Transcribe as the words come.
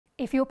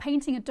If you're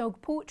painting a dog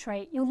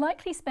portrait, you'll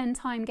likely spend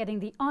time getting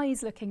the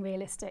eyes looking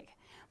realistic.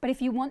 But if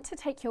you want to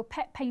take your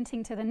pet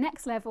painting to the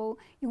next level,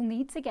 you'll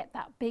need to get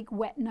that big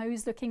wet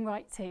nose looking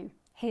right too.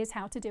 Here's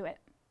how to do it.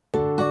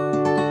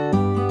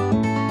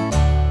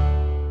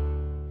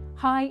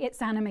 Hi,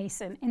 it's Anna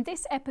Mason. In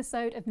this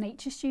episode of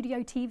Nature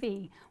Studio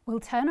TV,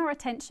 we'll turn our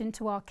attention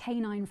to our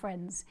canine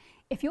friends.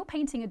 If you're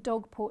painting a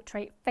dog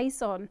portrait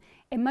face on,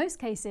 in most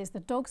cases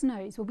the dog's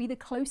nose will be the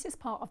closest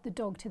part of the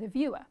dog to the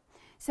viewer.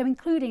 So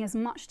including as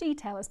much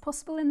detail as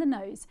possible in the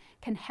nose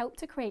can help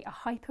to create a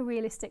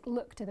hyper-realistic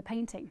look to the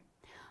painting.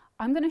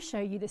 I'm going to show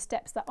you the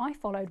steps that I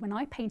followed when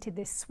I painted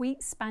this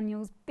sweet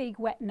Spaniel's big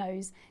wet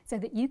nose so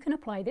that you can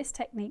apply this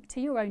technique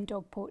to your own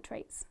dog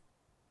portraits.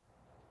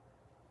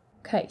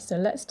 Okay, so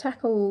let's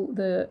tackle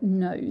the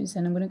nose,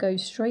 and I'm going to go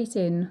straight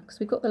in, because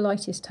we've got the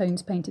lightest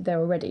tones painted there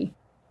already.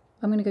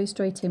 I'm going to go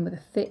straight in with a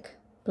thick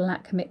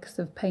black mix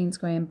of Payne's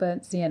Grey and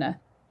Burnt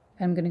Sienna,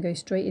 and I'm going to go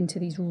straight into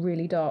these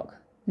really dark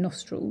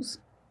nostrils.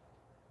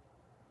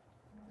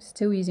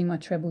 Still using my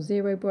treble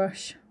zero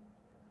brush,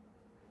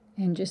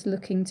 and just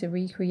looking to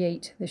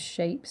recreate the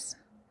shapes.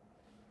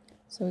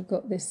 So we've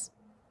got this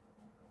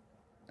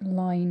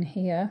line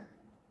here.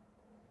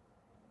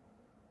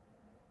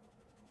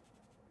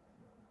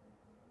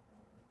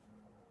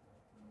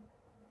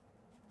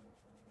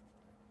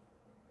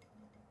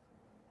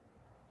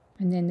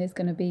 And then there's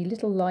going to be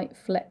little light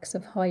flecks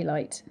of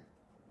highlight.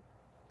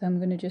 So I'm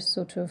going to just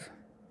sort of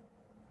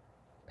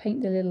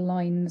paint the little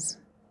lines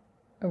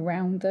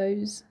around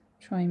those,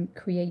 try and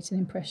create an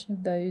impression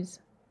of those.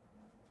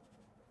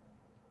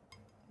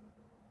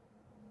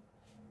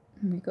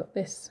 And we've got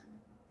this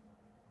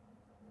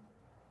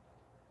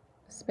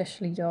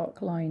especially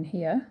dark line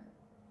here.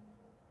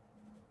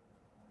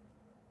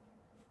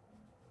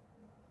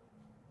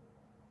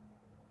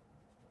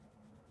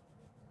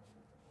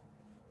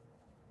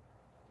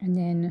 And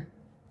then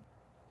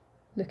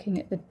looking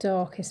at the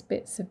darkest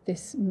bits of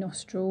this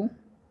nostril,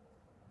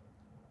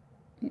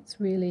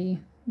 it's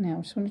really, now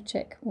I just want to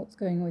check what's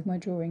going on with my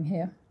drawing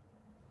here.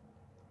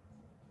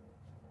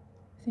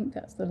 I think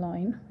that's the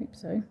line, I hope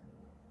so.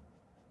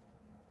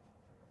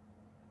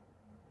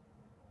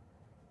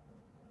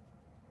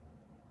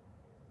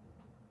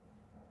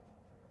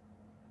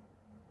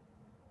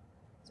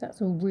 So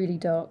that's all really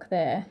dark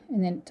there,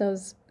 and then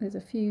there's a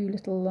few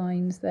little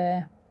lines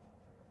there.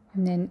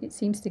 And then it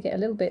seems to get a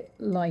little bit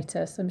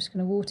lighter, so I'm just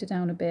going to water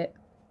down a bit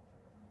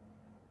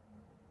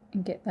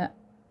and get that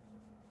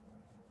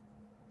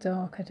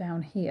darker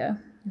down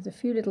here. There's a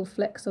few little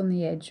flecks on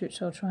the edge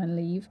which I'll try and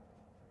leave.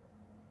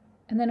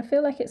 And then I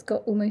feel like it's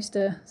got almost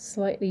a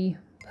slightly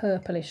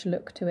purplish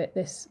look to it,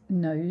 this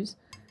nose.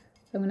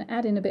 So I'm going to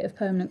add in a bit of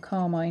permanent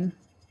carmine,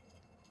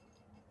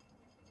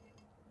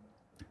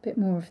 a bit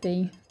more of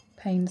the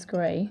Payne's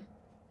Grey,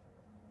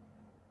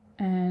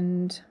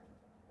 and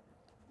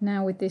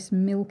now with this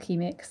milky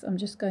mix, I'm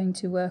just going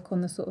to work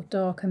on the sort of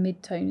darker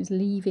mid-tones,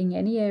 leaving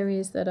any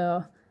areas that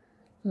are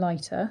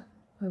lighter.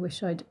 I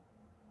wish I'd...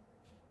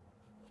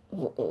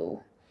 I'm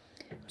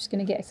just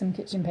going to get some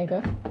kitchen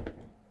paper.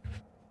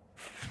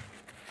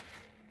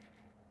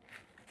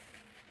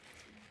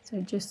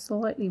 So just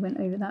slightly went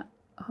over that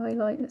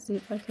highlight. Let's see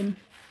if I can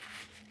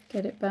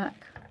get it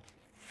back.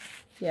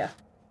 Yeah.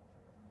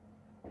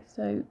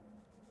 So...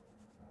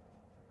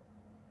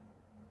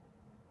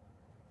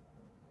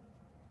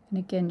 And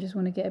again, just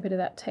want to get a bit of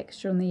that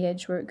texture on the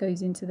edge where it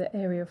goes into the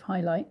area of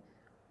highlight.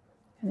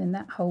 And then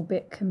that whole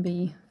bit can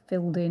be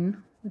filled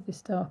in with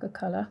this darker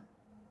colour.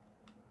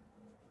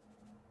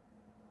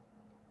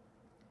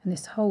 And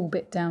this whole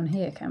bit down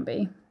here can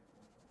be.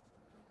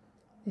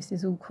 This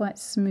is all quite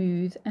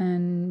smooth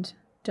and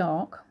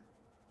dark.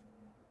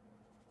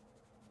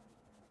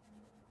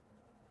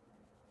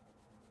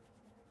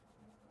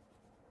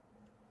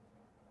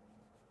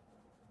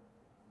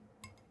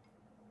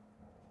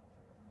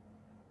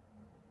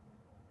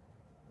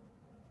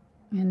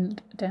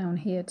 And down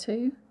here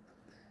too,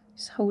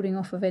 just holding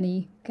off of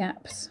any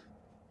gaps,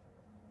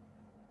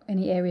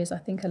 any areas I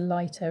think are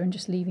lighter, and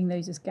just leaving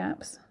those as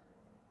gaps.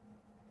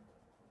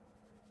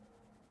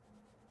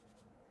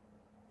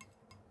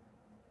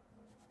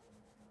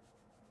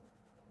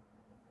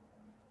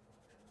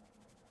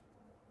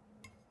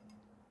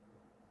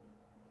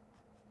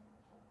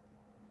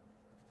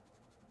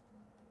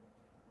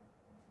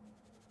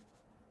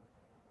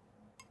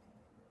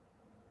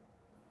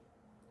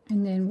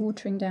 And then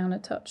watering down a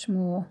touch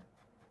more,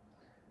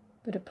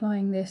 but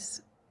applying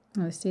this,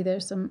 oh, see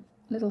there's some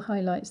little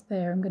highlights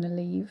there I'm going to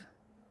leave.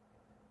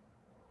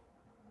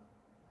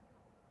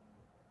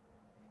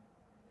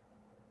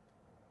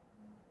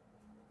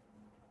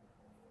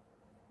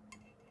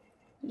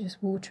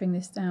 Just watering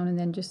this down, and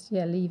then just,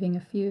 yeah, leaving a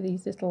few of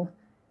these little,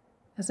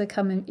 as I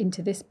come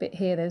into this bit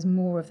here, there's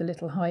more of the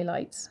little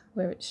highlights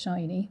where it's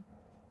shiny.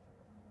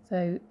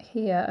 So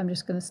here I'm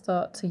just going to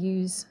start to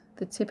use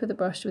the tip of the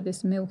brush with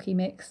this milky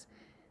mix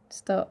to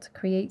start to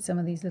create some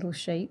of these little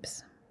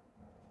shapes,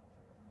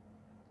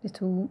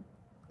 little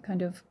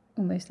kind of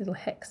almost little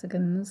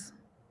hexagons.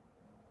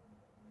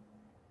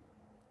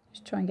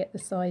 Just try and get the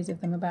size of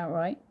them about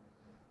right.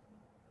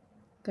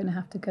 going to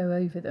have to go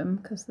over them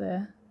because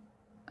I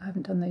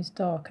haven't done those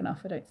dark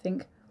enough, I don't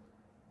think.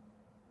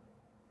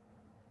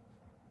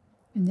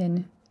 And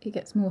then it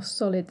gets more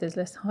solid, there's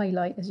less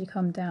highlight as you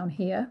come down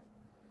here.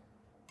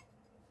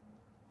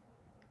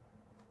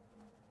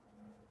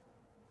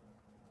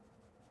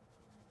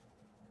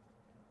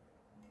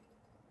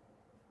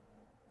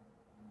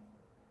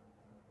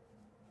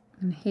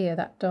 And here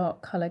that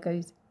dark colour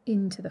goes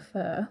into the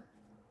fur.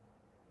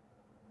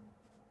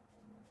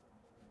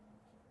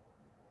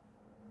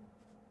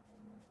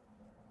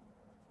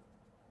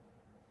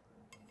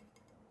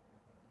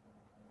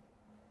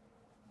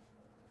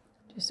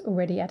 Just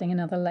already adding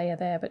another layer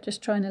there, but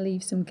just trying to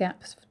leave some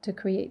gaps to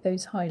create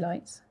those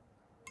highlights.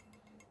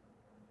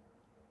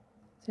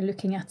 So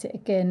looking at it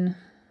again,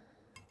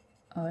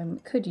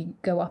 could you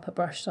go up a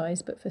brush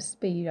size, but for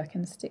speed I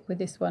can stick with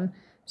this one.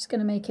 I'm just going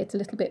to make it a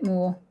little bit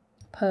more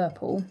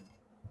purple.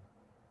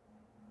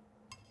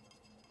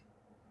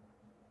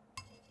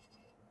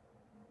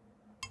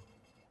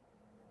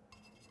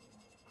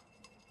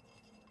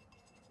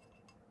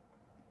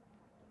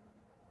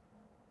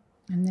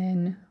 And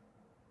then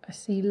I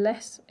see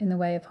less in the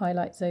way of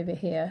highlights over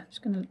here.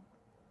 Just going to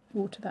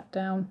water that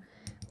down.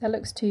 That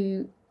looks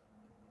too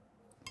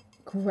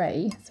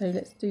grey, so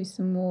let's do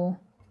some more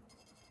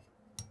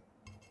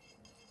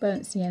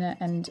burnt sienna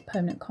and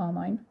permanent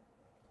carmine.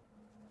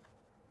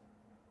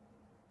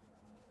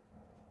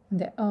 And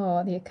there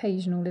are the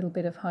occasional little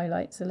bit of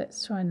highlight, so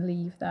let's try and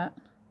leave that.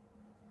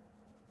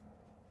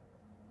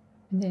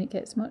 And then it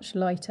gets much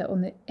lighter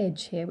on the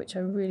edge here, which I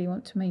really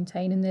want to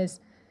maintain, and there's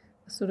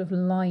a sort of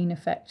line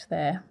effect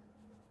there.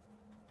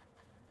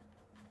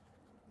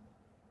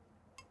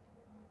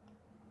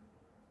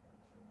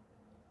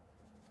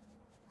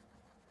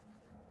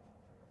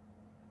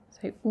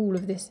 So all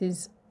of this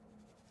is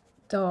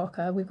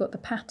darker. We've got the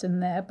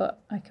pattern there,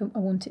 but I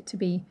want it to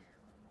be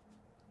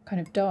kind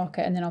of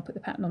darker, and then I'll put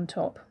the pattern on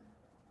top.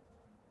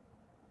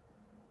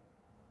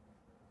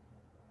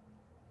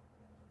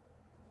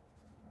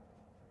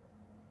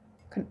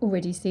 I can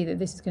already see that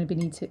this is going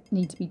to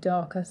need to be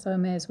darker, so I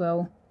may as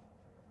well,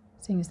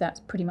 seeing as that's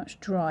pretty much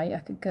dry, I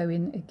could go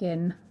in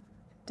again,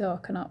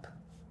 darken up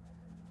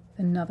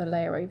another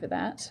layer over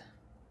that.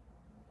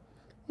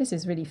 This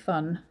is really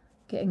fun,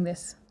 getting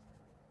this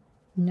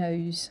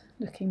nose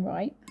looking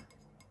right.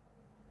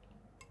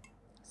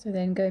 So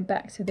then going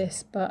back to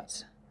this,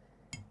 but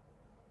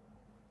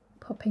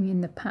popping in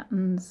the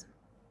patterns.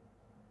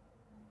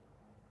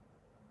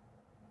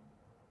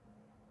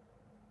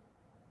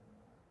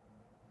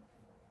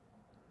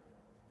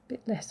 A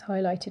bit less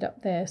highlighted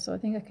up there, so I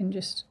think I can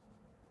just,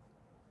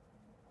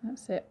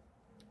 that's it.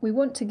 We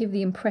want to give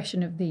the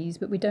impression of these,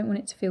 but we don't want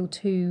it to feel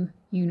too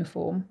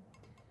uniform.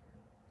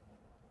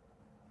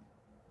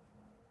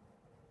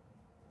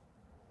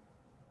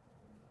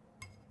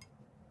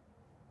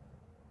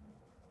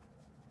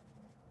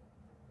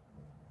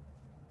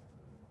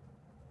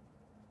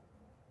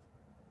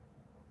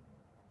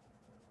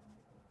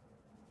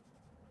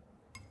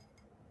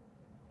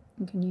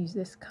 You can use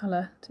this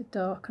colour to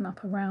darken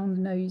up around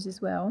the nose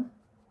as well.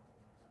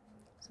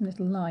 Some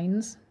little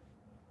lines.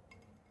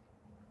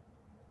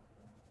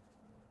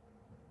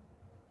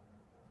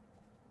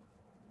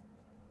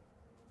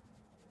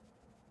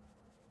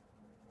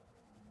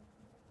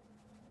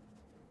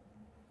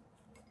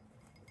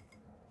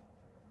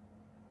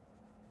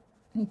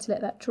 I need to let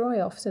that dry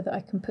off so that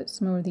I can put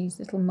some more of these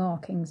little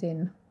markings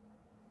in.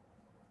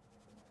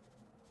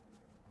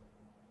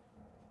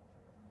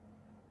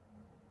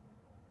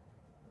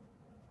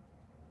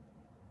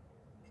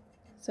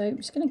 So I'm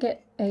just going to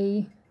get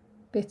a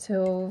bit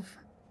of,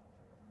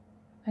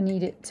 I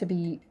need it to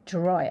be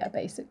drier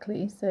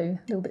basically, so a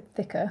little bit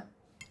thicker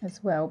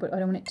as well, but I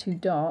don't want it too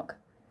dark.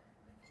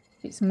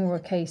 It's more a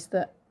case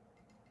that,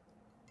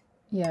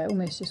 yeah, I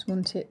almost just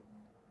want it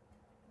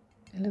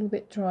a little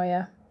bit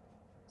drier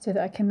so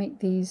that I can make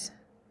these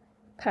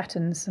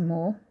patterns some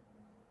more,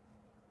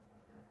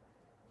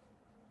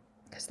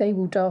 because they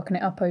will darken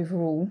it up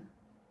overall.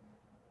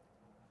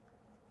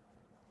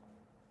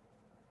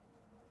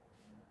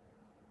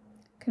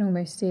 Can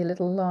almost see a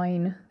little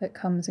line that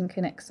comes and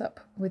connects up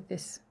with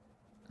this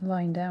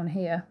line down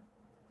here.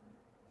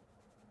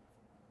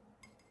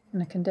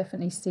 And I can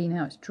definitely see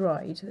now it's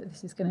dried that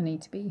this is going to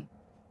need to be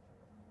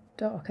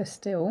darker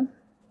still.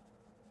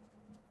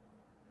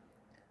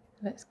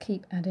 Let's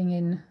keep adding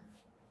in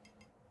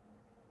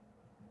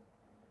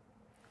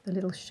the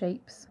little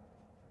shapes.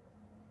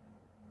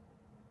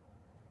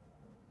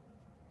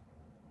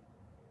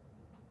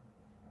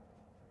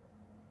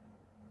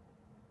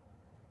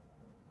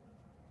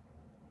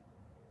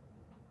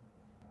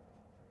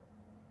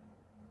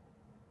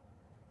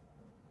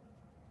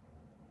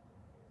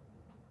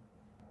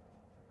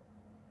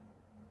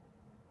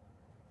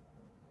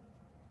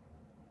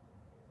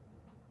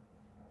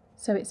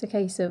 So it's a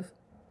case of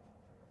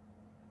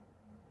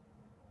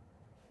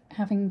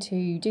having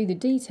to do the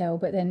detail,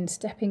 but then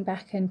stepping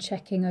back and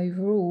checking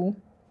overall,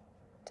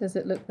 does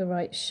it look the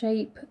right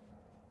shape?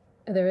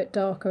 Are there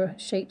darker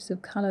shapes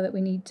of colour that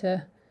we need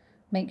to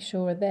make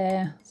sure are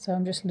there? So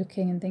I'm just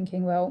looking and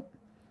thinking, well,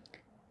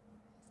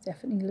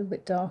 Definitely a little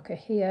bit darker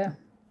here.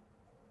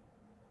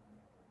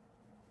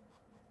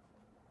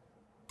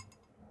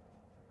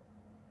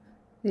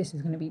 This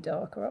is going to be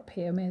darker up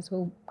here. May as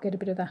well get a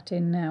bit of that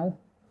in now.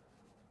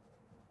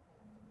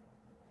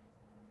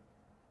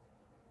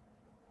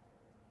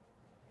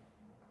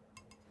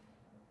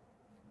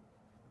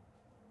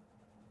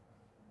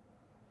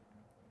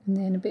 And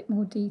then a bit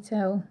more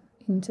detail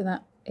into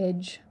that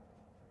edge.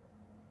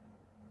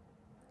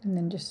 And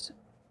then just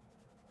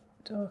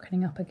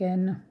darkening up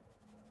again.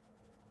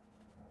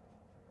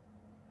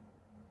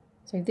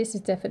 So this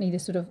is definitely the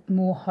sort of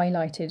more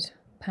highlighted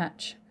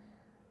patch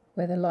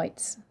where the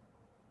light's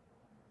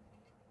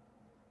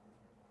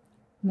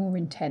more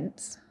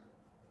intense.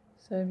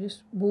 So I'm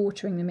just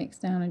watering the mix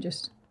down and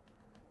just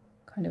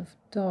kind of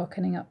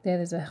darkening up there.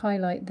 There's a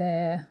highlight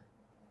there.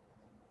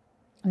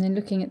 And then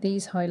looking at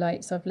these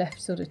highlights, I've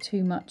left sort of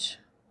too much.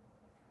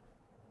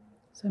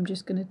 So I'm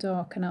just going to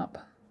darken up.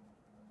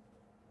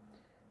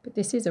 But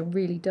this is a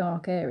really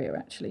dark area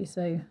actually,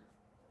 so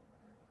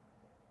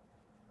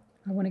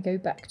I want to go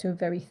back to a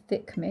very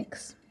thick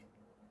mix.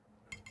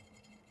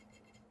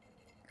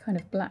 Kind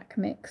of black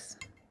mix.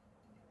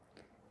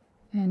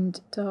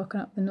 And darken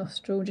up the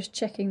nostril, just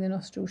checking the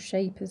nostril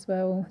shape as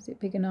well. Is it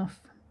big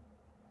enough?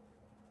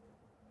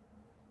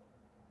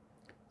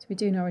 So we're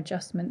doing our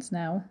adjustments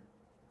now.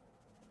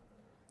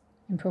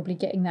 And probably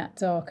getting that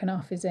dark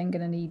enough is then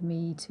going to need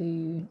me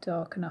to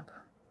darken up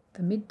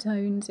the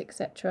mid-tones,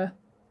 etc.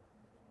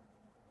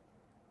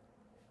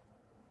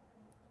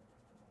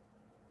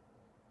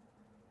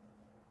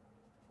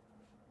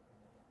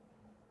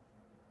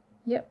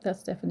 Yep,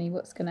 that's definitely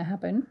what's going to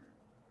happen.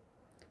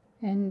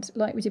 And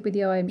like we did with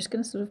the eye, I'm just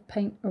going to sort of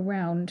paint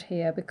around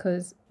here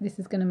because this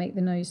is going to make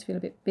the nose feel a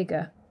bit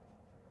bigger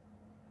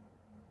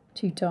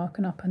to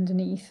darken up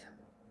underneath.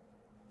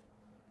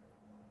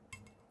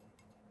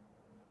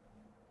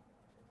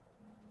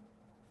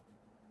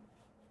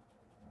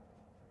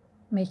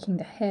 Making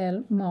the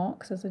hair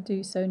marks as I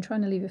do so and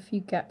trying to leave a few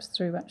gaps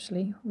through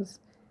actually. I was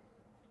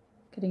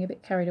getting a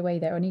bit carried away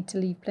there. I need to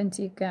leave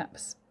plenty of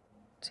gaps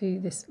to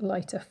this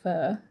lighter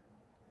fur.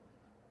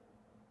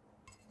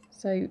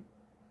 So I'm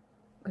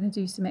going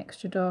to do some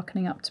extra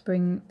darkening up to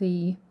bring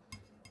the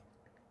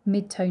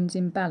mid-tones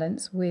in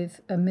balance with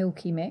a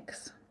milky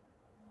mix.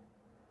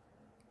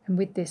 And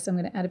with this I'm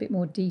going to add a bit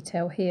more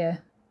detail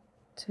here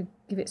to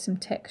give it some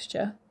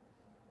texture.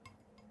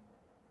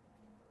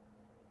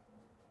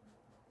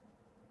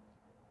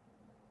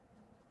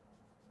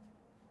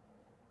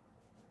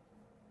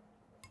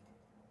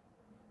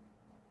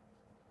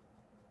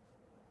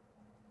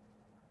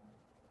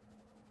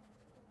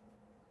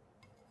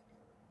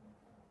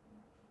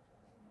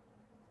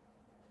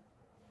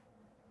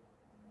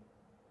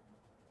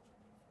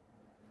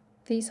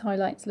 These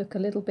highlights look a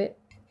little bit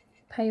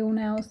pale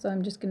now, so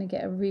I'm just going to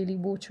get a really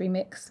watery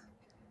mix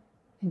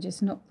and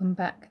just knock them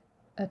back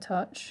a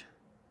touch.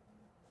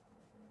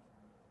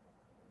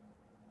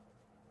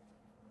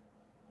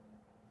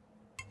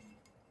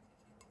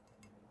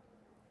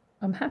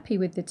 I'm happy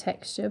with the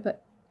texture,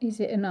 but is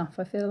it enough?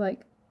 I feel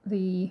like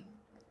the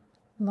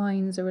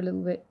lines are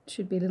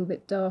should be a little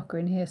bit darker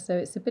in here, so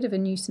it's a bit of a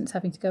nuisance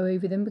having to go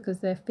over them because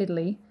they're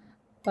fiddly,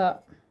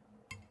 but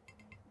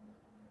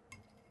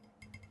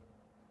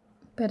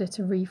better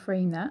to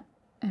reframe that.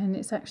 And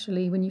it's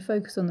actually, when you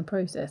focus on the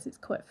process, it's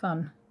quite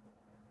fun.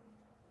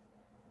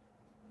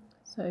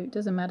 So it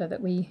doesn't matter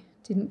that we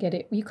didn't get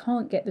it. You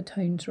can't get the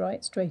tones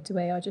right straight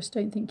away. I just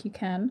don't think you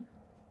can.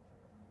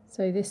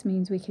 So this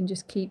means we can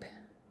just keep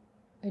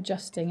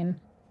adjusting, and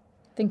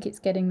I think it's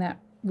getting that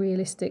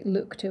realistic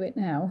look to it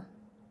now,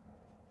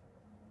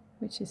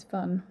 which is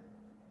fun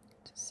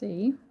to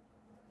see.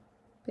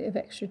 Bit of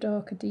extra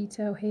darker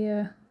detail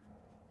here.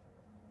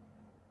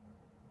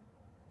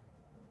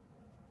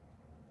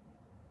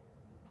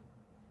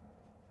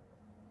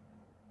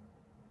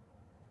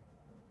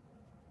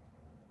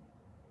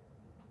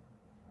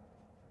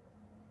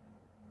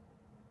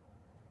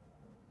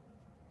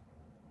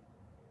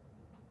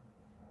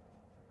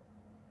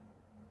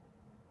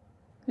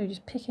 So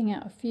just picking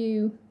out a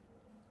few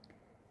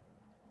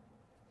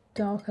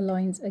darker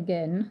lines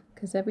again,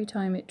 because every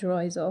time it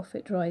dries off,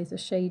 it dries a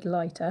shade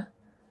lighter.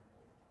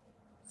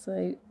 So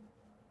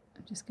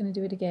I'm just going to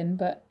do it again,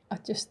 but I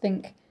just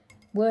think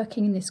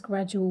working in this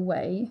gradual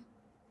way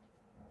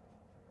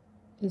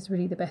is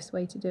really the best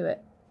way to do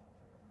it.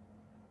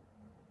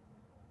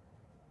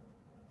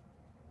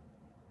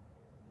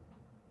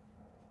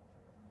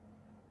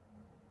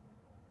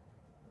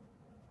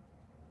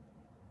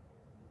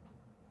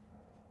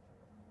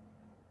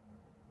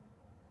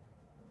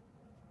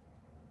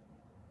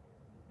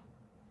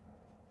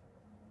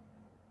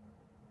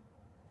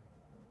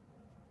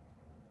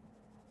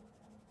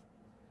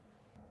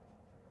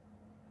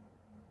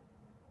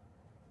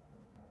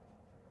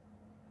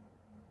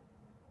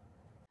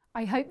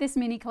 I hope this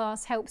mini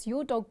class helps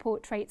your dog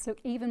portraits look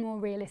even more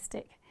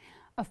realistic.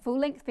 A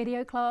full-length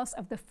video class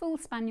of the full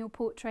Spaniel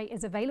portrait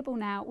is available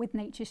now with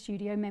Nature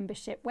Studio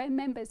membership, where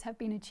members have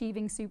been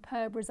achieving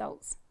superb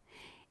results.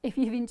 If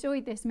you've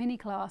enjoyed this mini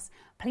class,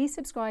 please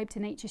subscribe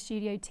to Nature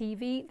Studio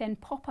TV, then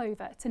pop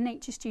over to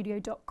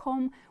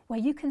naturestudio.com where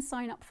you can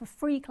sign up for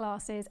free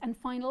classes and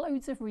find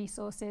loads of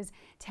resources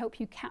to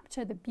help you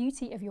capture the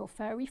beauty of your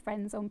furry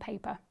friends on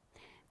paper.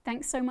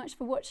 Thanks so much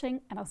for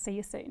watching, and I'll see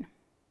you soon.